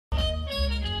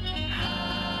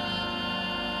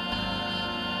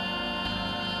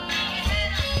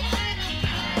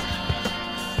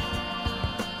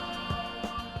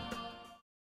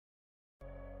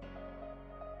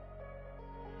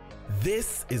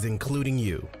This is Including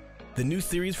You, the new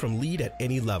series from Lead at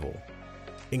Any Level.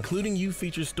 Including You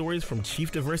features stories from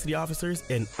chief diversity officers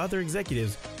and other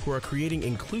executives who are creating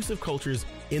inclusive cultures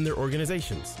in their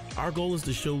organizations. Our goal is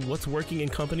to show what's working in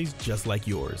companies just like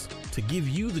yours, to give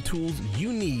you the tools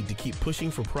you need to keep pushing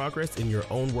for progress in your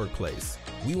own workplace.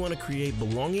 We want to create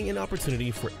belonging and opportunity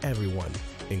for everyone,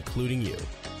 including you.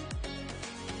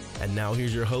 And now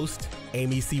here's your host,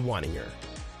 Amy C. Waninger.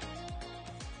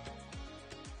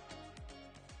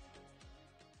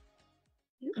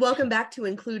 Welcome back to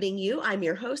Including You. I'm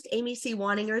your host, Amy C.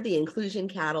 Waninger, the Inclusion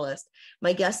Catalyst.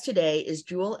 My guest today is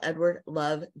Jewel Edward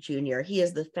Love Jr. He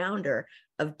is the founder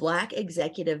of Black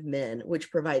Executive Men,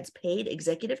 which provides paid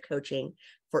executive coaching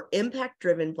for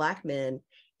impact-driven Black men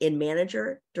in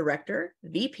manager, director,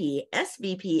 VP,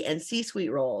 SVP, and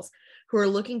C-suite roles who are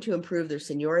looking to improve their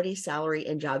seniority, salary,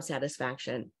 and job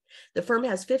satisfaction. The firm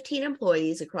has 15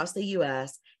 employees across the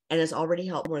U.S. and has already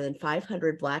helped more than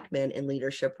 500 Black men in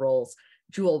leadership roles.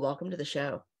 Jewel, welcome to the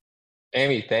show.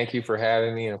 Amy, thank you for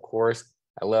having me. And of course,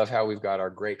 I love how we've got our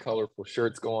great colorful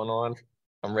shirts going on.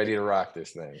 I'm ready to rock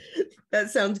this thing. That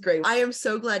sounds great. I am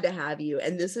so glad to have you.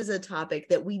 And this is a topic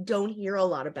that we don't hear a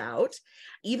lot about.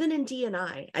 Even in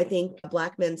D&I, I think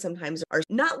Black men sometimes are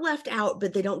not left out,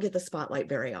 but they don't get the spotlight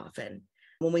very often.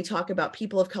 When we talk about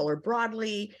people of color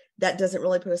broadly, that doesn't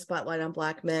really put a spotlight on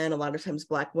Black men. A lot of times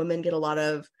Black women get a lot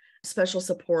of special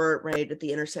support, right, at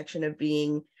the intersection of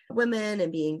being women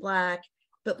and being Black,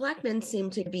 but Black men seem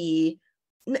to be,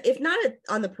 if not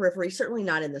on the periphery, certainly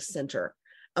not in the center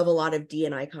of a lot of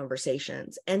D&I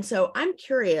conversations. And so I'm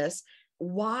curious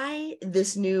why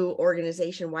this new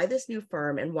organization, why this new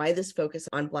firm, and why this focus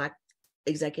on Black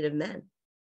executive men?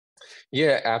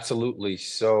 Yeah, absolutely.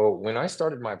 So when I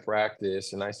started my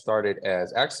practice, and I started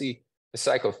as actually a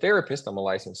psychotherapist, I'm a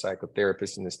licensed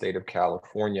psychotherapist in the state of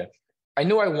California. I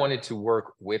knew I wanted to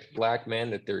work with Black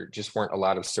men, that there just weren't a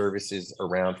lot of services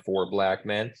around for Black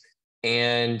men.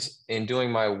 And in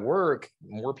doing my work,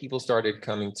 more people started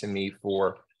coming to me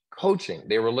for coaching.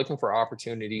 They were looking for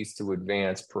opportunities to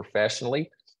advance professionally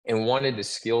and wanted the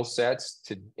skill sets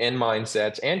and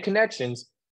mindsets and connections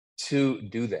to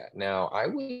do that. Now, I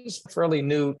was fairly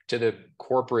new to the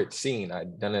corporate scene.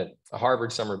 I'd done a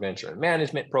Harvard Summer Venture and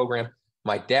Management program.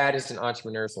 My dad is an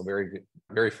entrepreneur, so very,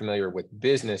 very familiar with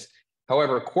business.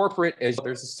 However, corporate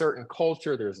there's a certain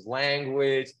culture, there's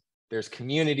language, there's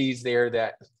communities there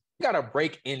that you got to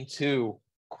break into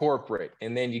corporate,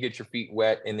 and then you get your feet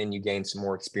wet, and then you gain some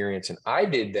more experience. And I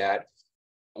did that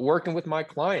working with my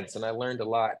clients, and I learned a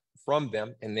lot from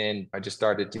them. And then I just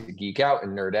started to geek out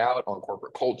and nerd out on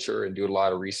corporate culture and do a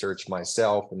lot of research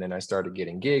myself. And then I started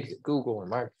getting gigs at Google and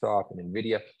Microsoft and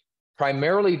NVIDIA,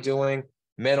 primarily doing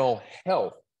mental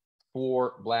health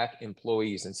for Black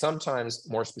employees, and sometimes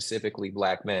more specifically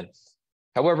Black men.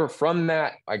 However, from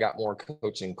that, I got more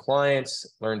coaching clients,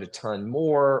 learned a ton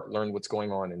more, learned what's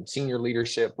going on in senior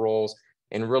leadership roles,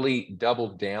 and really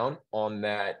doubled down on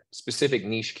that specific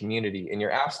niche community. And you're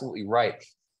absolutely right.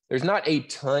 There's not a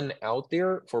ton out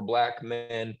there for Black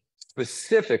men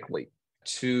specifically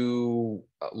to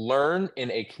learn in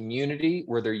a community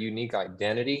where their unique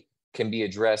identity can be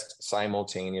addressed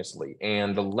simultaneously.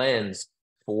 And the lens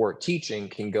for teaching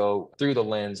can go through the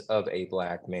lens of a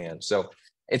Black man. So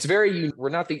it's we're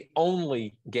not the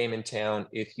only game in town,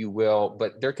 if you will,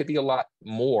 but there could be a lot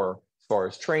more as far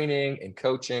as training and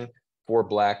coaching for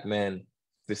Black men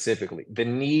specifically. The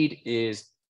need is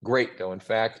great, though. In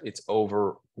fact, it's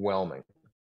overwhelming.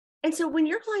 And so when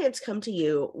your clients come to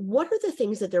you, what are the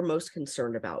things that they're most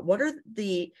concerned about?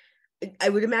 I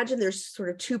would imagine there's sort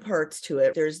of two parts to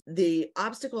it. There's the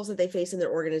obstacles that they face in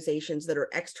their organizations that are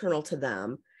external to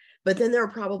them, but then there are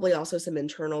probably also some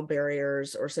internal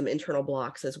barriers or some internal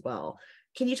blocks as well.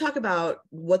 Can you talk about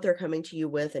what they're coming to you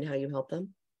with and how you help them?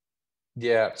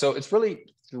 Yeah, so it's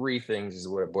really three things is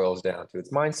what it boils down to.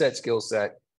 It's mindset, skill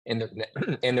set, and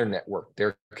their network,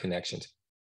 their connections.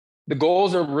 The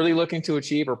goals they're really looking to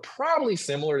achieve are probably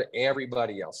similar to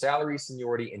everybody else: salary,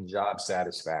 seniority, and job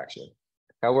satisfaction.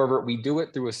 However, we do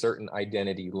it through a certain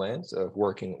identity lens of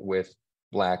working with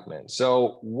Black men.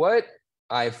 So what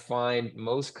I find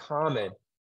most common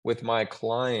with my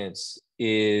clients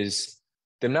is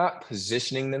them not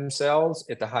positioning themselves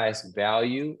at the highest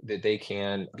value that they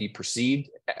can be perceived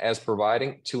as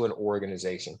providing to an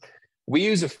organization. We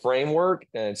use a framework,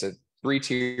 and it's a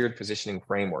 3-tiered positioning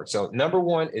framework. So number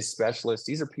one is specialists.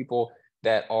 These are people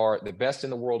that are the best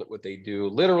in the world at what they do,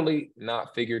 literally,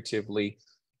 not figuratively.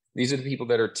 These are the people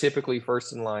that are typically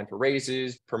first in line for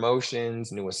raises,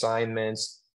 promotions, new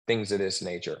assignments, things of this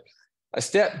nature. A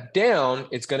step down,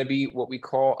 it's going to be what we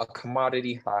call a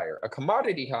commodity hire. A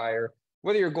commodity hire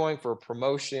whether you're going for a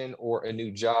promotion or a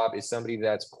new job, is somebody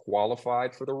that's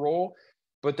qualified for the role,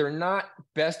 but they're not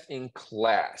best in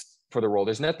class for the role.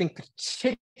 There's nothing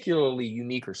particularly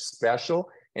unique or special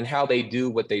in how they do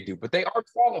what they do, but they are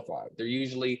qualified. They're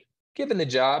usually given the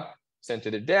job, sent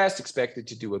to the desk, expected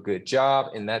to do a good job,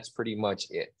 and that's pretty much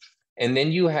it. And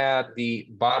then you have the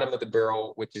bottom of the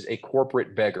barrel, which is a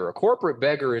corporate beggar. A corporate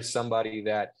beggar is somebody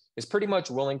that is pretty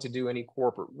much willing to do any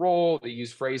corporate role. They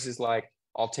use phrases like,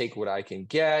 I'll take what I can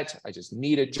get. I just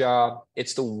need a job.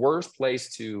 It's the worst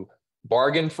place to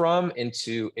bargain from and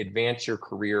to advance your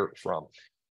career from.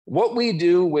 What we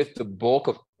do with the bulk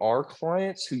of our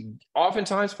clients, who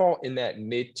oftentimes fall in that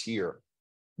mid-tier,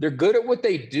 they're good at what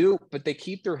they do, but they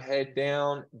keep their head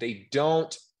down. They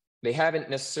haven't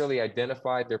necessarily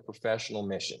identified their professional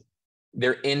mission,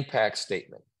 their impact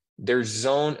statement, their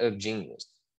zone of genius,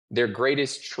 their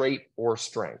greatest trait or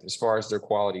strength as far as their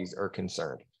qualities are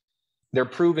concerned, their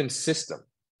proven system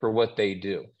for what they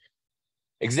do.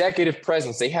 Executive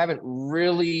presence, they haven't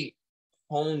really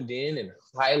honed in and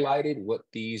highlighted what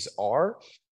these are.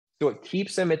 So it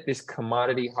keeps them at this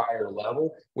commodity higher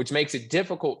level, which makes it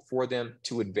difficult for them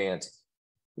to advance.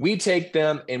 We take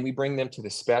them and we bring them to the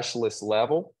specialist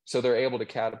level so they're able to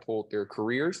catapult their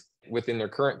careers within their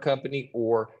current company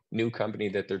or new company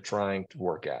that they're trying to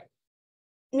work at.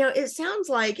 Now, it sounds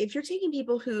like if you're taking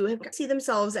people who see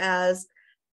themselves as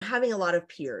having a lot of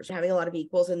peers, having a lot of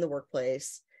equals in the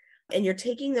workplace, and you're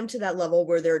taking them to that level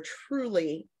where they're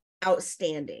truly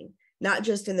outstanding, not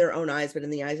just in their own eyes, but in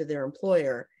the eyes of their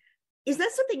employer, is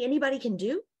that something anybody can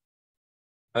do?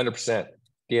 100%.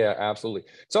 Yeah, absolutely.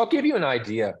 So I'll give you an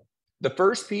idea. The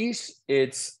first piece,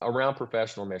 it's around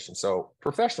professional mission. So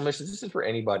professional mission, this is for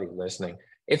anybody listening.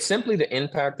 It's simply the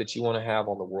impact that you want to have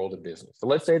on the world of business. So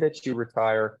let's say that you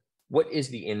retire. What is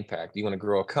the impact? Do you want to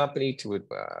grow a company to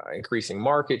increasing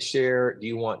market share? Do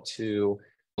you want to,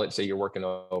 let's say you're working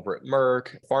over at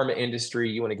Merck, pharma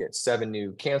industry, you want to get 7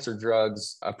 new cancer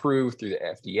drugs approved through the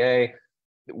FDA.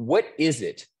 What is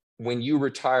it when you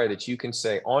retire that you can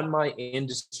say, on my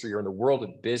industry or in the world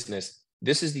of business,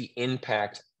 this is the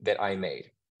impact that I made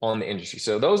on the industry?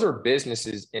 So those are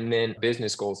businesses, and then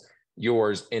business goals,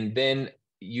 yours. And then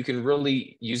you can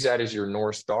really use that as your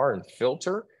North Star and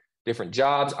filter different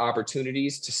jobs,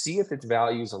 opportunities to see if its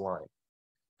values align.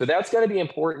 So that's going to be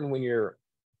important when you're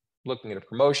looking at a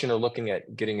promotion or looking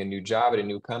at getting a new job at a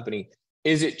new company.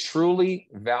 Is it truly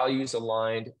values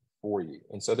aligned for you?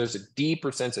 And so there's a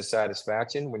deeper sense of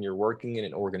satisfaction when you're working in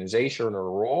an organization or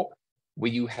a role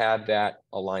where you have that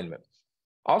alignment.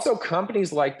 Also,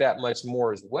 companies like that much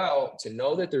more as well, to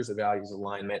know that there's a values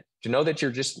alignment, to know that you're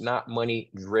just not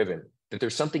money driven, that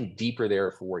there's something deeper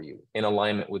there for you in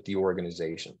alignment with the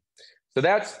organization. So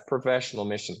that's professional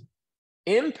mission.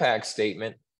 Impact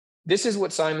statement. This is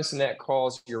what Simon Sinek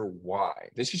calls your why.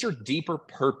 This is your deeper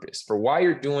purpose for why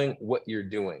you're doing what you're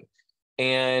doing.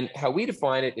 And how we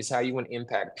define it is how you want to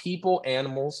impact people,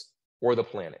 animals, or the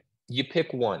planet. You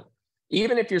pick one.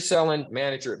 Even if you're selling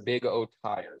manager at Big O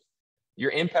Tires,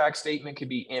 your impact statement could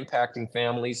be impacting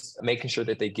families, making sure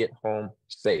that they get home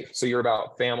safe. So you're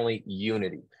about family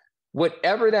unity.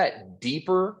 Whatever that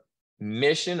deeper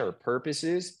mission or purpose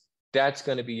is, that's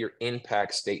going to be your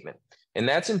impact statement. And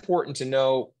that's important to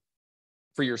know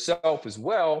for yourself as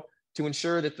well, to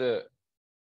ensure that the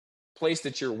place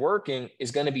that you're working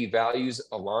is going to be values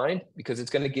aligned, because it's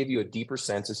going to give you a deeper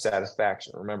sense of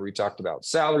satisfaction. Remember, we talked about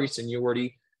salary,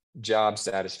 seniority, job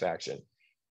satisfaction.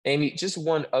 Amy, just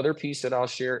one other piece that I'll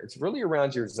share. It's really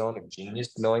around your zone of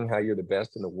genius, knowing how you're the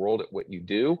best in the world at what you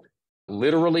do,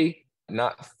 literally,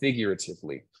 not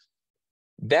figuratively.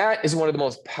 That is one of the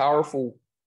most powerful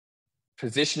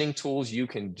positioning tools you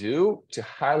can do to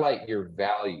highlight your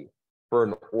value for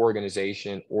an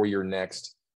organization or your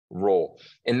next role.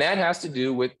 And that has to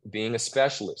do with being a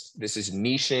specialist. This is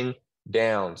niching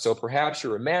down. So perhaps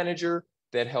you're a manager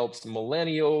that helps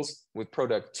millennials with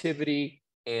productivity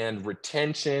and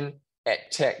retention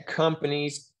at tech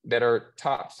companies that are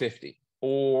top 50,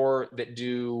 or that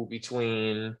do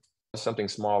between something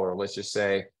smaller, let's just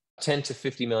say $10 to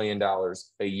 $50 million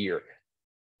a year.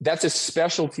 That's a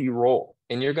specialty role,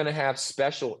 and you're going to have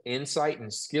special insight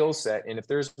and skill set. And if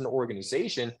there's an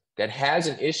organization that has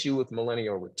an issue with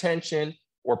millennial retention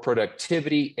or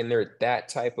productivity, and they're at that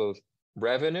type of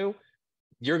revenue,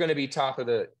 you're going to be top of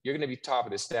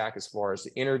the stack as far as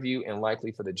the interview, and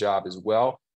likely for the job as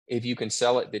well, if you can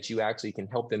sell it that you actually can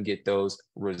help them get those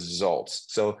results.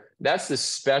 So that's the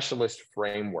specialist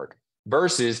framework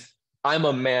versus I'm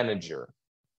a manager.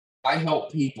 I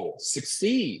help people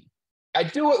succeed. I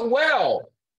do it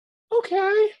well.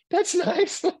 Okay, that's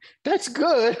nice. That's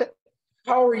good.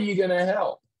 How are you going to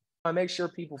help? I make sure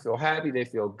people feel happy, they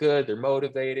feel good, they're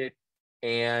motivated,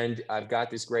 and I've got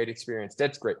this great experience.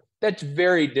 That's great. That's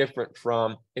very different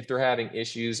from if they're having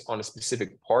issues on a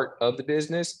specific part of the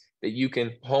business that you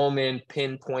can home in,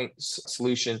 pinpoint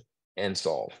solution, and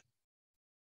solve.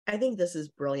 I think this is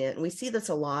brilliant. We see this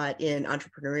a lot in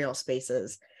entrepreneurial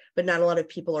spaces, but not a lot of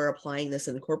people are applying this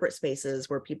in corporate spaces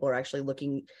where people are actually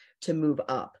looking to move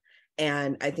up.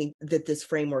 And I think that this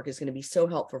framework is going to be so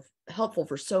helpful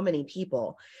for so many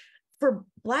people. For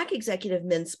Black executive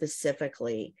men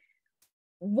specifically,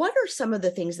 what are some of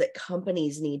the things that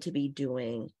companies need to be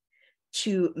doing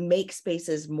to make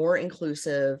spaces more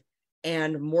inclusive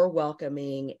and more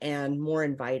welcoming and more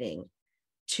inviting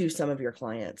to some of your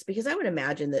clients? Because I would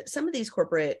imagine that some of these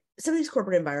corporate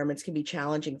environments can be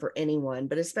challenging for anyone,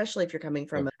 but especially if you're coming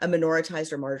from a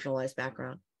minoritized or marginalized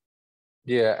background.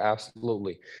 Yeah,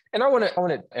 absolutely. And I want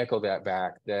to echo that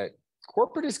back, that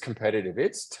corporate is competitive.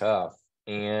 It's tough,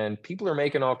 and people are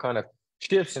making all kind of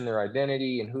shifts in their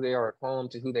identity and who they are at home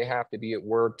to who they have to be at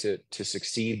work to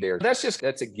succeed there. That's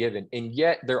a given. And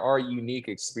yet there are unique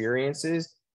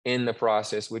experiences in the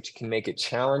process which can make it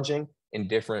challenging in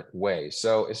different ways.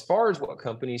 So as far as what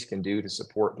companies can do to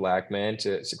support Black men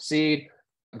to succeed,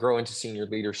 grow into senior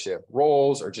leadership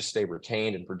roles, or just stay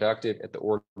retained and productive at the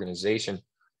organization,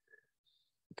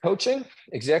 coaching,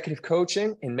 executive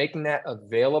coaching, and making that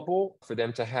available for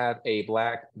them to have a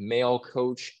Black male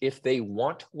coach if they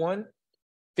want one.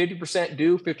 50%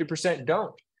 do, 50%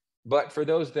 don't. But for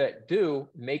those that do,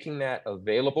 making that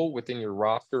available within your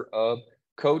roster of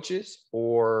coaches,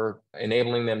 or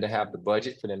enabling them to have the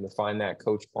budget for them to find that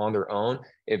coach on their own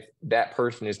if that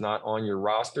person is not on your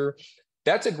roster,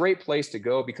 that's a great place to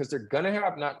go, because they're going to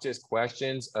have not just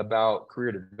questions about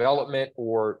career development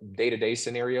or day-to-day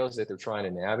scenarios that they're trying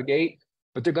to navigate,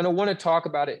 but they're going to want to talk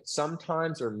about it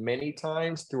sometimes or many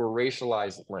times through a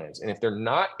racialized lens. And if they're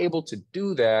not able to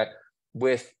do that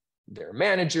with their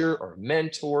manager or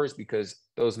mentors, because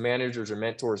those managers or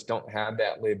mentors don't have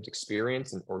that lived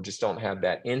experience or just don't have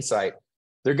that insight,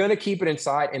 they're going to keep it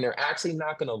inside, and they're actually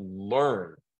not going to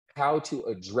learn how to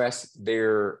address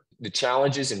the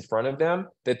challenges in front of them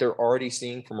that they're already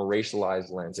seeing from a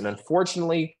racialized lens. And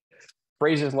unfortunately,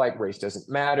 phrases like race doesn't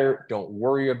matter, don't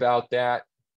worry about that,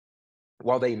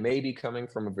 while they may be coming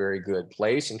from a very good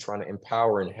place and trying to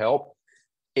empower and help,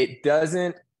 it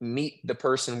doesn't meet the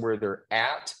person where they're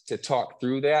at to talk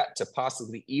through that, to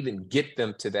possibly even get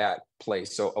them to that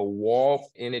place. So a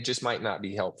wall, and it just might not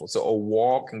be helpful. So a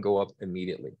wall can go up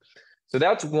immediately. So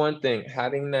that's one thing,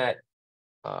 having that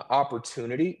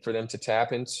opportunity for them to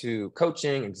tap into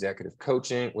coaching, executive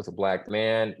coaching with a Black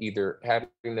man, either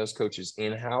having those coaches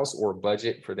in-house or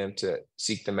budget for them to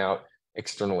seek them out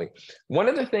externally. One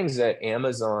of the things that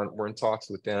Amazon, we're in talks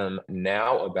with them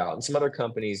now about, and some other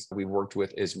companies we've worked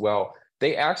with as well,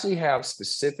 they actually have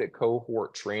specific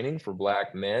cohort training for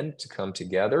Black men to come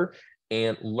together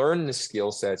and learn the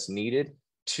skill sets needed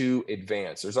to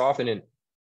advance. There's often an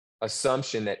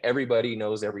assumption that everybody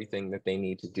knows everything that they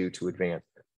need to do to advance.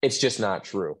 It's just not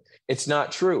true. It's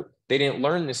not true. They didn't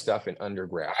learn this stuff in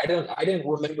undergrad. I didn't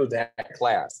remember that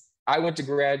class. I went to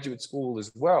graduate school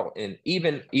as well. And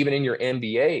even in your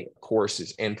MBA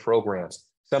courses and programs,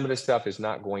 some of the stuff is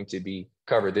not going to be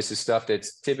covered. This is stuff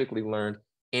that's typically learned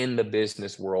in the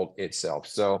business world itself.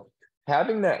 So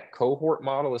having that cohort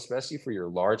model, especially for your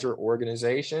larger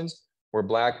organizations where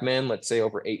Black men, let's say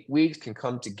over 8 weeks, can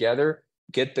come together,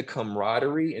 get the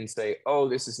camaraderie and say, oh,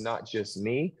 this is not just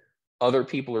me. Other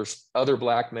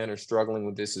Black men are struggling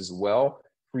with this as well,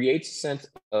 creates a sense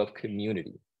of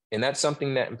community. And that's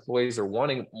something that employees are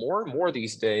wanting more and more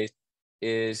these days,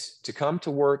 is to come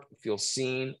to work, feel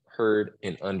seen, heard,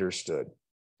 and understood.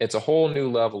 It's a whole new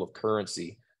level of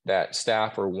currency that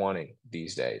staff are wanting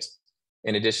these days,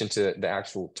 in addition to the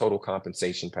actual total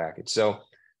compensation package. So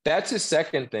that's the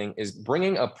second thing, is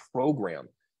bringing a program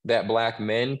that Black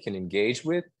men can engage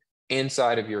with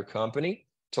inside of your company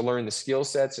to learn the skill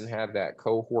sets and have that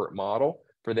cohort model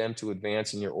for them to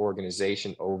advance in your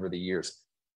organization over the years.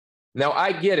 Now,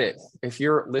 I get it. If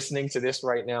you're listening to this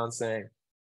right now and saying,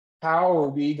 how are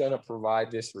we going to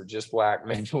provide this for just Black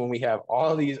men when we have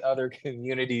all these other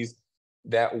communities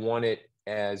that want it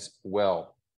as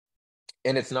well?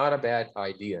 And it's not a bad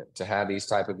idea to have these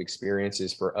type of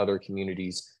experiences for other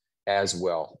communities as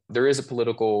well. There is a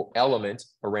political element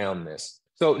around this.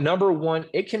 So number one,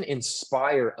 it can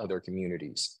inspire other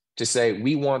communities to say,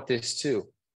 we want this too.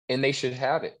 And they should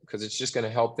have it, because it's just going to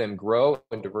help them grow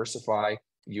and diversify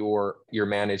your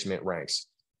management ranks.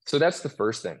 So that's the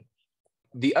first thing.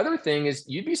 The other thing is,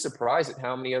 you'd be surprised at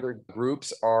how many other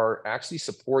groups are actually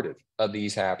supportive of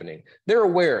these happening. They're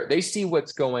aware, they see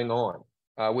what's going on.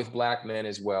 with Black men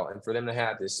as well. And for them to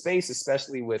have this space,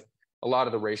 especially with a lot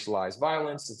of the racialized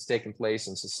violence that's taking place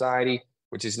in society,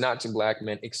 which is not to Black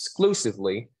men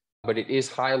exclusively, but it is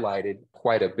highlighted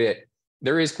quite a bit.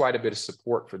 There is quite a bit of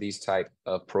support for these type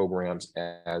of programs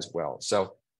as well.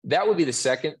 So that would be the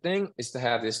second thing, is to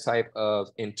have this type of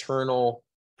internal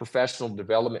professional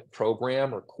development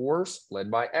program or course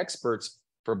led by experts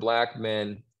for Black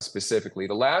men specifically.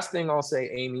 The last thing I'll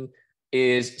say, Amy,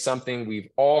 is something we've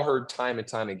all heard time and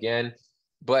time again,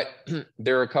 but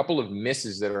there are a couple of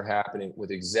misses that are happening with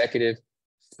executive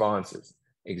sponsors.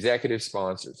 Executive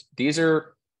sponsors. These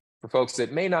are, for folks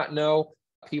that may not know,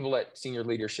 people at senior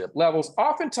leadership levels,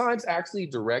 oftentimes actually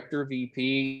director,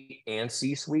 VP, and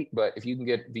C-suite, but if you can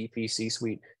get VP,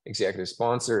 C-suite, executive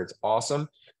sponsor, it's awesome,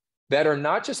 that are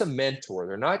not just a mentor.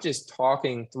 They're not just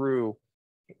talking through,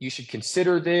 you should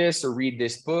consider this or read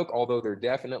this book, although they're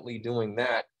definitely doing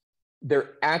that.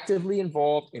 They're actively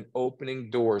involved in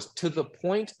opening doors to the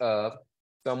point of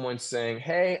someone saying,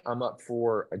 hey, I'm up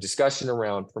for a discussion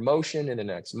around promotion in the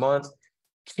next month.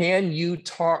 Can you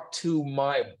talk to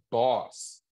my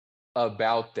boss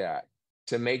about that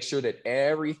to make sure that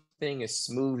everything is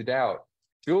smoothed out?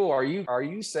 Jewel, are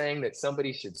you saying that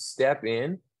somebody should step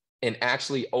in and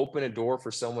actually open a door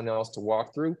for someone else to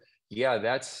walk through? Yeah,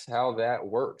 that's how that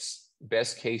works.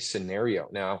 Best case scenario.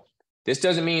 Now, this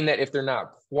doesn't mean that if they're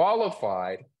not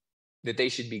qualified, that they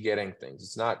should be getting things.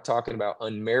 It's not talking about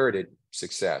unmerited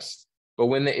success, but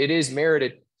when it is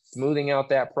merited, smoothing out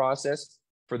that process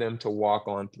for them to walk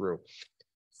on through.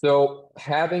 So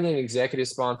having an executive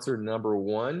sponsor, number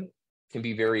one, can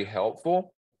be very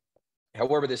helpful.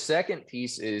 However, the second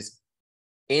piece is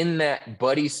in that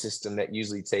buddy system that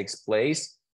usually takes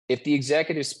place, if the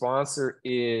executive sponsor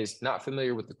is not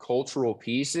familiar with the cultural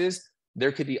pieces,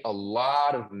 there could be a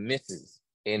lot of misses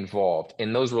involved,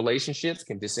 and those relationships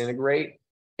can disintegrate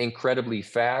incredibly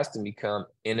fast and become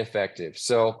ineffective.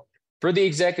 So for the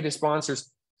executive sponsors,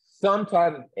 some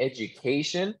type of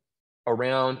education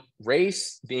around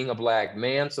race, being a Black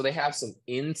man, so they have some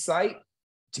insight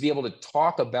to be able to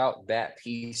talk about that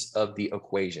piece of the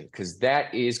equation, because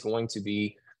that is going to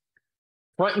be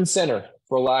front and center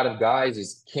for a lot of guys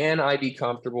is, can I be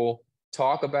comfortable,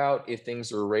 talk about if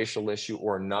things are a racial issue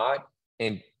or not,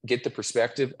 and get the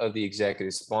perspective of the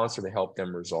executive sponsor to help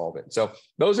them resolve it. So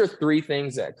those are three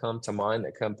things that come to mind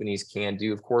that companies can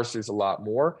do. Of course, there's a lot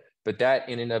more, but that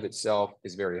in and of itself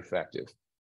is very effective.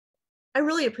 I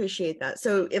really appreciate that.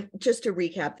 So if just to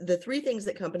recap, the three things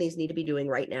that companies need to be doing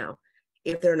right now,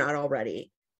 if they're not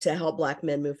already, to help Black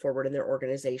men move forward in their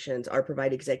organizations are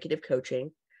provide executive coaching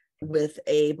with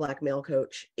a Black male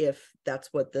coach, if that's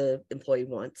what the employee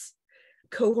wants,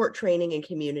 cohort training and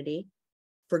community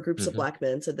for groups of Black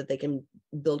men so that they can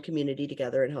build community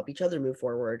together and help each other move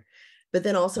forward. But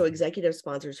then also executive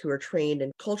sponsors who are trained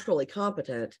and culturally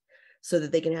competent so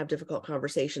that they can have difficult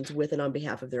conversations with and on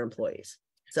behalf of their employees.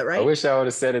 Is that right? I wish I would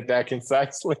have said it that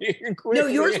concisely. No,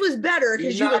 yours was better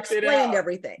because you explained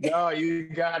everything. No, you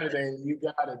got it, and you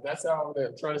got it. That's how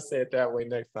I'm trying to say it that way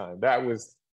next time. That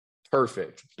was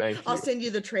perfect. Thank you. I'll send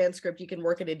you the transcript. You can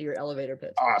work it into your elevator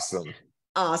pitch.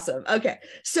 Awesome. Okay.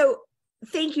 So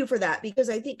thank you for that, because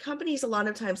I think companies a lot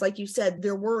of times, like you said,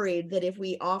 they're worried that if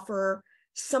we offer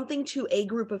something to a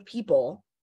group of people,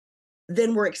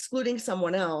 then we're excluding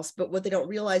someone else. But what they don't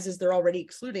realize is they're already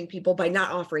excluding people by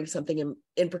not offering something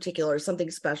in particular, something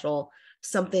special,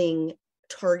 something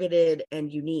targeted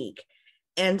and unique.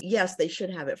 And yes, they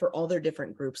should have it for all their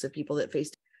different groups of people that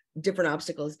face different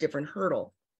obstacles, different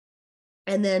hurdle.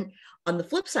 And then on the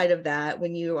flip side of that,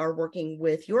 when you are working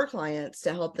with your clients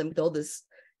to help them build this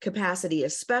capacity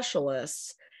as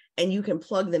specialists, and you can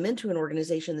plug them into an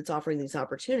organization that's offering these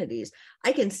opportunities,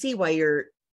 I can see why you're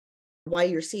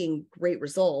seeing great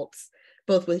results,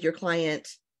 both with your coaching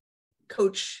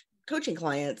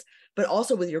clients, but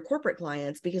also with your corporate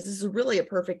clients, because this is really a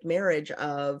perfect marriage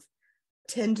of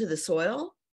tend to the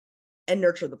soil and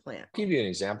nurture the plant. I'll give you an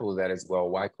example of that as well,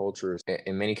 why culture is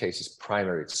in many cases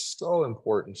primary. It's so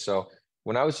important. So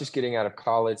when I was just getting out of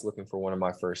college, looking for one of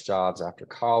my first jobs after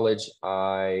college,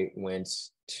 I went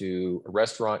to a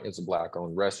restaurant. It was a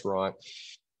Black-owned restaurant.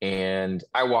 And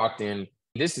I walked in.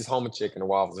 This is Home of Chicken and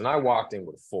Waffles. And I walked in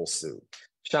with a full suit,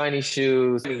 shiny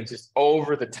shoes, just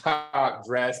over the top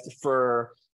dressed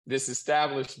for this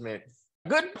establishment.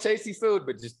 Good, tasty food,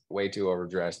 but just way too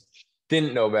overdressed.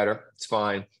 Didn't know better. It's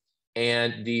fine.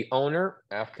 And the owner,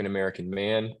 African-American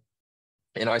man,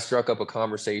 and I struck up a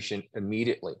conversation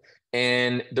immediately.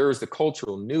 And there was the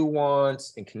cultural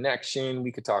nuance and connection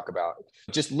we could talk about.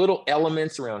 Just little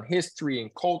elements around history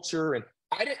and culture and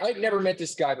I'd never met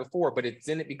this guy before, but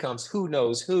then it becomes who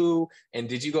knows who. And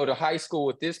did you go to high school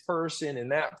with this person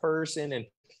and that person and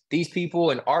these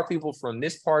people and our people from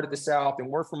this part of the South and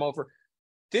we're from over.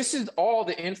 This is all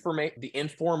the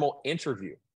informal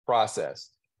interview process.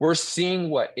 We're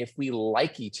seeing if we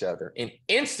like each other, and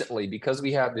instantly, because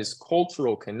we have this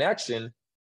cultural connection,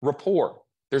 rapport.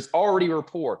 There's already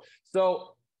rapport.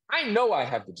 So I know I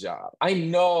have the job. I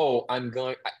know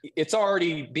it's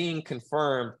already being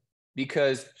confirmed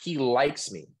because he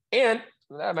likes me. And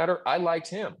for that matter, I liked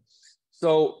him.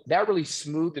 So that really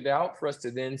smoothed it out for us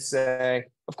to then say,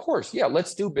 of course, yeah,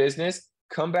 let's do business.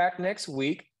 Come back next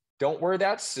week. Don't wear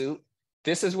that suit.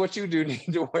 This is what you do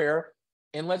need to wear.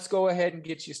 And let's go ahead and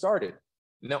get you started.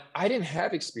 Now, I didn't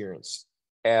have experience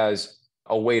as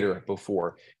a waiter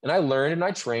before. And I learned and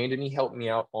I trained and he helped me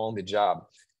out on the job.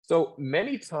 So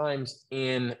many times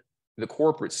in the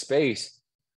corporate space,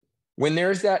 when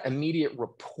there's that immediate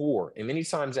rapport, and many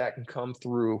times that can come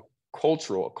through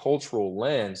a cultural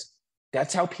lens,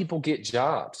 that's how people get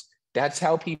jobs. That's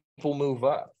how people move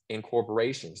up in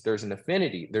corporations. There's an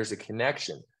affinity, there's a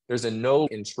connection, there's a know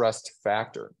and trust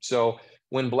factor. So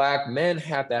when Black men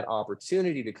have that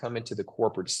opportunity to come into the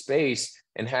corporate space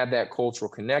and have that cultural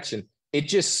connection, it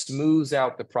just smooths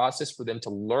out the process for them to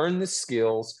learn the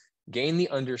skills, gain the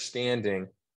understanding,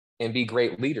 and be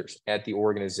great leaders at the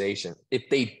organization. If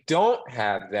they don't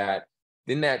have that,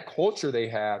 then that culture they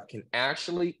have can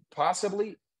actually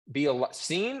possibly be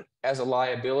seen as a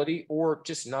liability or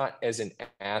just not as an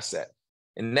asset.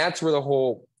 And that's where the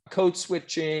whole code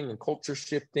switching and culture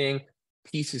shifting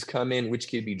pieces come in, which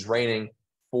could be draining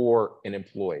for an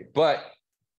employee. But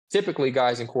typically,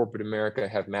 guys in corporate America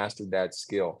have mastered that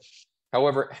skill.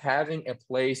 However, having a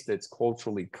place that's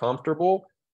culturally comfortable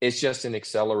is just an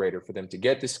accelerator for them to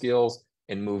get the skills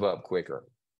and move up quicker.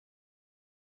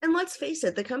 And let's face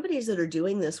it, the companies that are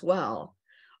doing this well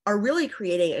are really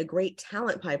creating a great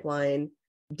talent pipeline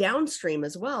downstream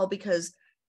as well, because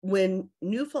when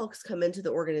new folks come into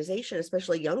the organization,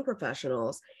 especially young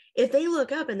professionals, if they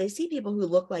look up and they see people who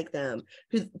look like them,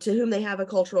 to whom they have a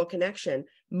cultural connection,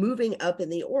 moving up in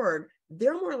the org,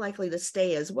 they're more likely to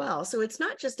stay as well. So it's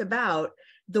not just about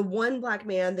the one Black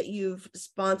man that you've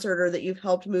sponsored or that you've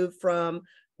helped move from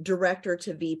director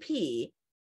to VP.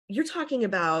 You're talking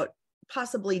about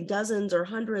possibly dozens or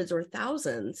hundreds or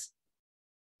thousands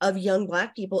of young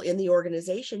Black people in the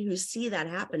organization who see that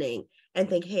happening and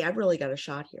think, hey, I've really got a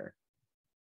shot here.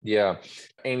 Yeah.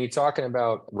 Amy, talking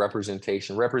about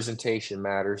representation. Representation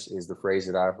matters is the phrase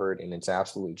that I've heard, and it's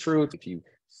absolutely true. If you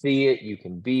see it, you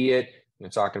can be it. You're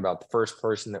talking about the first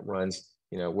person that runs,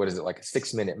 what is it, like a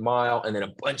 6-minute mile, and then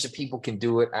a bunch of people can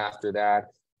do it after that.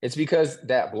 It's because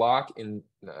that block in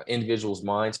individuals'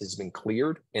 minds has been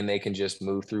cleared, and they can just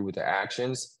move through with the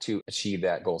actions to achieve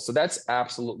that goal. So that's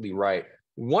absolutely right.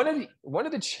 One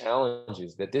of the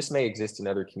challenges that this may exist in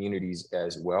other communities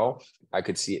as well, I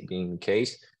could see it being the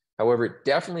case. However, it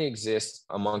definitely exists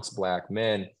amongst Black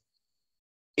men,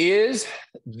 is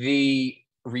the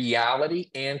reality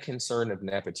and concern of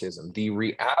nepotism. The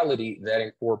reality that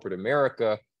in corporate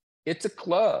America, it's a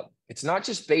club. It's not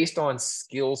just based on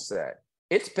skill set.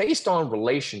 It's based on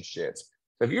relationships.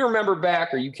 So if you remember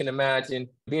back, or you can imagine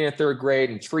being in 3rd grade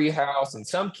in Treehouse, and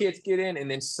some kids get in and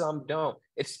then some don't.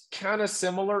 It's kind of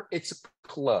similar. It's a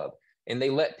club, and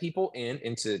they let people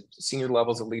into senior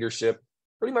levels of leadership,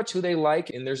 pretty much who they like,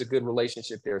 and there's a good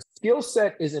relationship there. Skill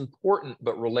set is important,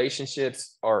 but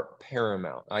relationships are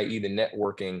paramount, i.e. the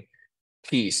networking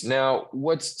piece. Now,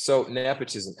 so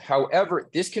nepotism? However,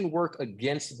 this can work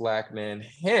against Black men,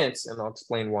 hence, and I'll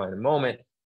explain why in a moment,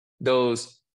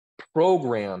 those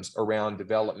programs around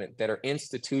development that are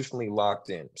institutionally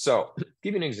locked in. So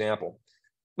give you an example.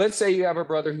 Let's say you have a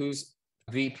brother who's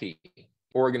VP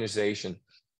organization,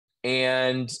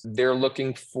 and they're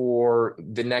looking for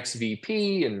the next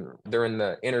VP, and they're in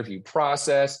the interview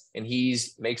process, and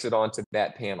makes it onto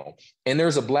that panel. And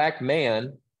there's a Black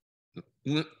man,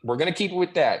 we're going to keep it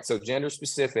with that, so gender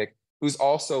specific, who's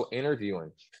also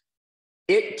interviewing.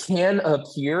 It can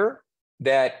appear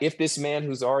that if this man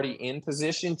who's already in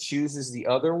position chooses the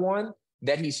other one,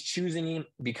 that he's choosing him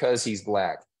because he's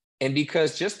Black. And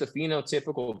because just the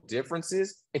phenotypical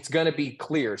differences, it's going to be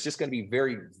clear. It's just going to be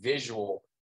very visual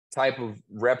type of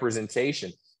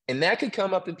representation. And that could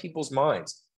come up in people's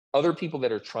minds. Other people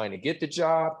that are trying to get the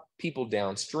job, people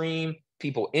downstream,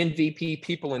 people in VP,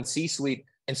 people in C-suite.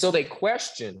 And so they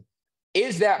question,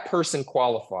 is that person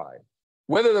qualified?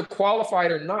 Whether they're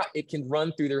qualified or not, it can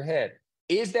run through their head.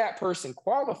 Is that person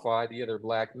qualified, the other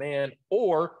Black man,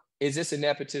 or is this a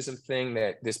nepotism thing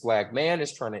that this Black man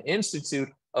is trying to institute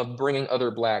of bringing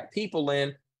other Black people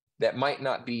in that might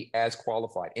not be as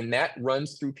qualified. And that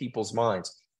runs through people's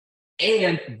minds.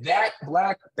 And that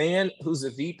Black man who's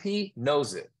a VP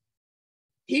knows it.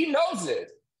 He knows it.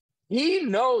 He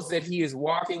knows that he is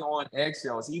walking on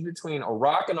eggshells. He's between a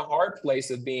rock and a hard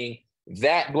place of being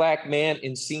that Black man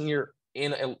in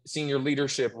a senior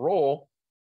leadership role,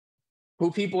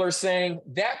 who people are saying,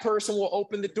 that person will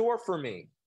open the door for me.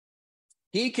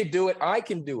 He could do it, I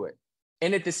can do it.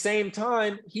 And at the same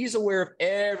time, he's aware of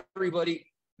everybody,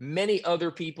 many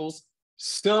other people's,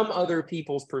 some other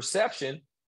people's perception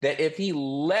that if he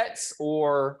lets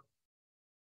or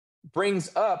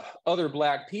brings up other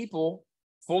Black people,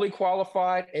 fully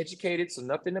qualified, educated, so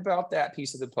nothing about that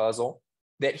piece of the puzzle,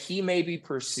 that he may be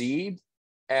perceived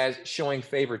as showing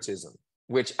favoritism,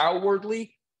 which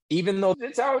outwardly, even though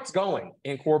it's how it's going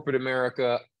in corporate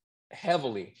America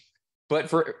heavily, but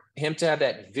for him to have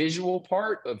that visual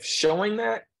part of showing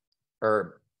that,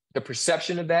 or the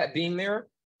perception of that being there,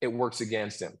 it works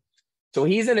against him. So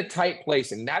he's in a tight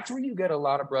place. And that's where you get a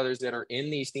lot of brothers that are in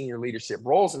these senior leadership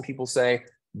roles, and people say,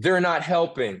 they're not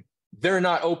helping. They're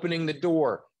not opening the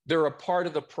door. They're a part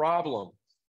of the problem.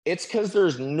 It's because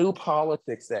there's new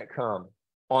politics that come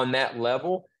on that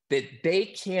level that they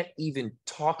can't even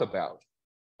talk about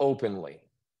openly.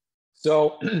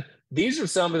 So these are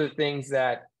some of the things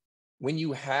that when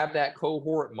you have that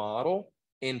cohort model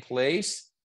in place,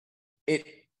 it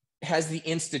has the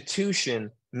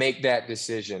institution make that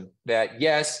decision that,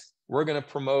 yes, we're going to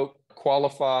promote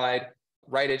qualified,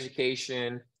 right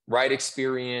education, right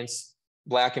experience,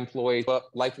 Black employees, but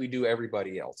like we do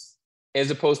everybody else,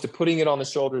 as opposed to putting it on the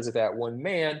shoulders of that one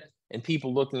man and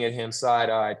people looking at him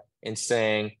side-eyed and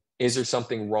saying, is there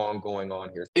something wrong going on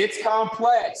here? It's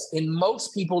complex, and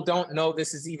most people don't know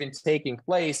this is even taking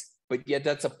place, but yet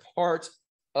that's a part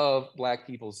of Black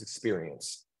people's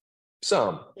experience.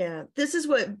 Some. Yeah, this is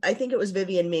what I think it was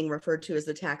Vivian Ming referred to as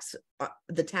the tax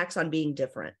on being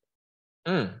different,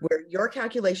 where your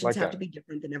calculations have to be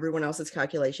different than everyone else's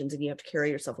calculations, and you have to carry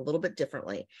yourself a little bit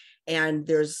differently. And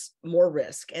there's more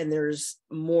risk, and there's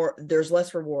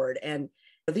less reward. And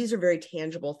these are very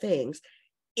tangible things.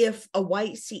 If a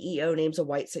white CEO names a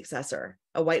white successor,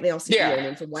 a white male CEO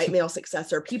names a white male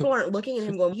successor, people aren't looking at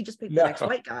him going, he just picked the next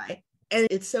white guy. And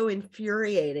it's so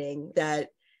infuriating that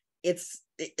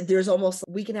there's almost,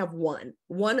 we can have one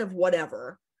of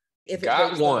whatever. If it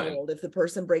breaks the mold, if the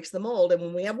person breaks the mold, and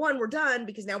when we have one, we're done,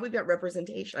 because now we've got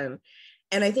representation.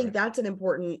 And I think that's an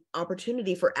important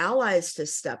opportunity for allies to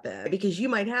step in, because you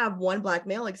might have one Black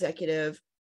male executive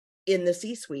in the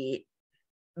C-suite,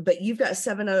 but you've got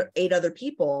 7 or 8 other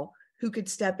people who could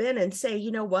step in and say,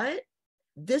 you know what,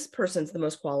 this person's the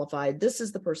most qualified. This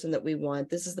is the person that we want.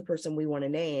 This is the person we want to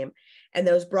name. And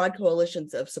those broad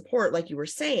coalitions of support, like you were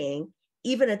saying,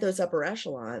 even at those upper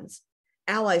echelons,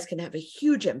 allies can have a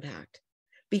huge impact,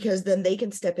 because then they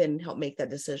can step in and help make that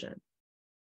decision.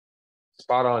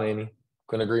 Spot on, Amy.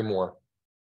 Couldn't agree more.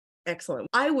 Excellent.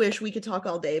 I wish we could talk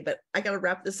all day, but I got to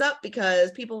wrap this up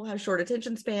because people have short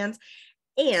attention spans.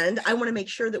 And I want to make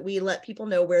sure that we let people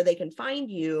know where they can find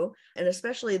you, and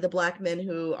especially the Black men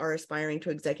who are aspiring to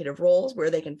executive roles, where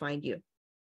they can find you.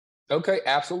 Okay,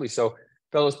 absolutely. So,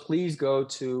 fellas, please go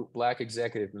to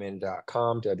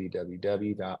blackexecutivemen.com,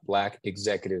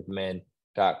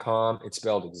 www.blackexecutivemen.com. It's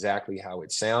spelled exactly how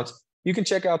it sounds. You can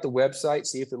check out the website,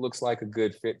 see if it looks like a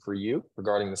good fit for you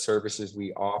regarding the services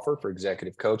we offer for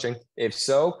executive coaching. If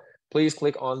so, please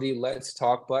click on the Let's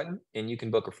Talk button, and you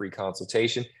can book a free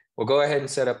consultation. We'll go ahead and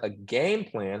set up a game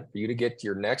plan for you to get to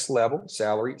your next level,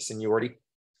 salary, seniority,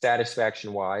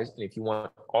 satisfaction-wise. And if you want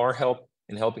our help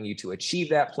in helping you to achieve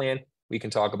that plan, we can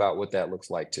talk about what that looks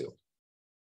like too.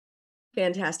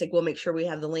 Fantastic. We'll make sure we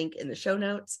have the link in the show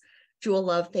notes. Jewel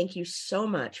Love, thank you so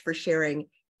much for sharing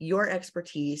your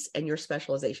expertise and your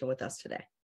specialization with us today.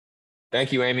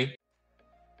 Thank you, Amy.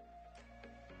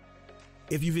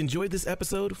 If you've enjoyed this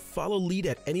episode, follow Lead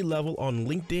at Any Level on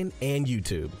LinkedIn and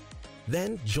YouTube.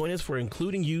 Then join us for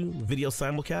Including You video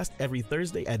simulcast every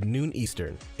Thursday at noon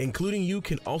Eastern. Including You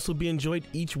can also be enjoyed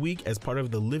each week as part of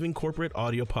the Living Corporate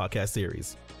audio podcast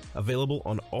series, available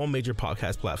on all major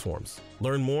podcast platforms.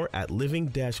 Learn more at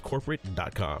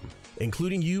living-corporate.com.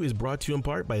 Including You is brought to you in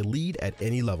part by Lead at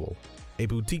Any Level, a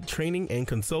boutique training and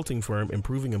consulting firm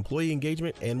improving employee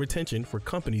engagement and retention for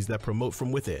companies that promote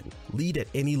from within. Lead at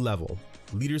Any Level.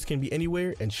 Leaders can be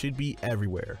anywhere and should be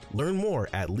everywhere. Learn more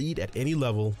at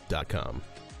leadatanylevel.com.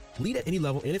 Lead at Any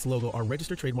Level and its logo are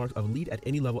registered trademarks of Lead at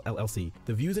Any Level LLC.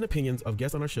 The views and opinions of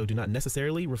guests on our show do not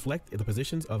necessarily reflect the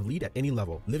positions of Lead at Any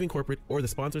Level, Living Corporate, or the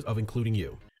sponsors of Including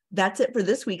You. That's it for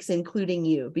this week's Including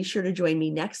You. Be sure to join me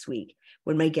next week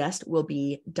when my guest will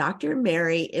be Dr.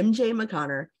 Mary MJ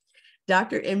McConnor.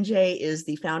 Dr. MJ is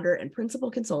the founder and principal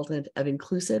consultant of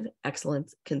Inclusive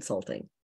Excellence Consulting.